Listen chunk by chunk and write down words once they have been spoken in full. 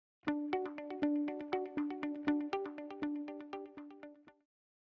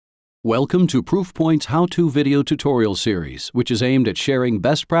Welcome to Proofpoint's How-To Video Tutorial Series, which is aimed at sharing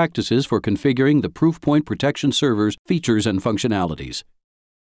best practices for configuring the Proofpoint Protection Server's features and functionalities.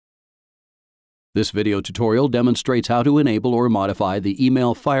 This video tutorial demonstrates how to enable or modify the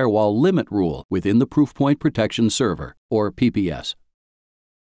Email Firewall Limit rule within the Proofpoint Protection Server, or PPS.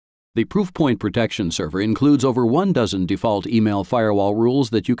 The Proofpoint Protection Server includes over 12 default email firewall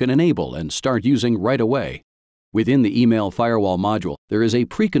rules that you can enable and start using right away. Within the Email Firewall module, there is a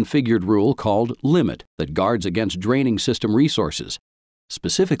pre-configured rule called Limit that guards against draining system resources.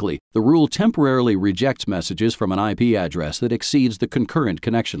 Specifically, the rule temporarily rejects messages from an IP address that exceeds the concurrent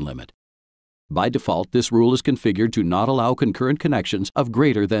connection limit. By default, this rule is configured to not allow concurrent connections of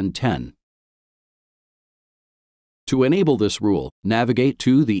greater than 10. To enable this rule, navigate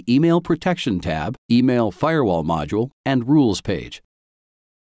to the Email Protection tab, Email Firewall module, and Rules page.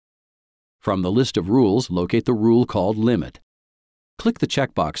 From the list of rules, locate the rule called Limit. Click the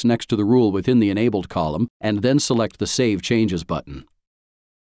checkbox next to the rule within the Enabled column and then select the Save Changes button.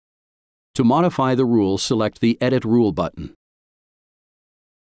 To modify the rule, select the Edit Rule button.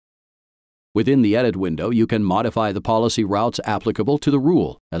 Within the Edit window, you can modify the policy routes applicable to the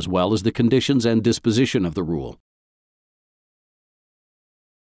rule, as well as the conditions and disposition of the rule.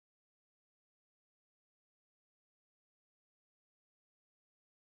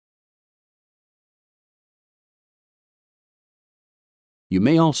 You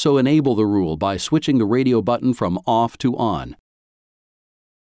may also enable the rule by switching the radio button from off to on.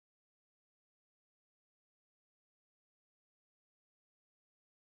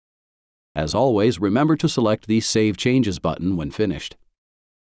 As always, remember to select the Save Changes button when finished.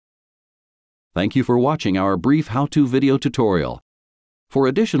 Thank you for watching our brief how-to video tutorial. For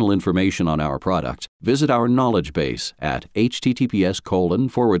additional information on our products, visit our knowledge base at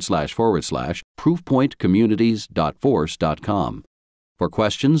https://proofpointcommunities.force.com. For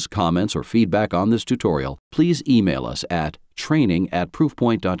questions, comments, or feedback on this tutorial, please email us at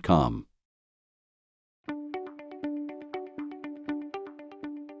training@proofpoint.com.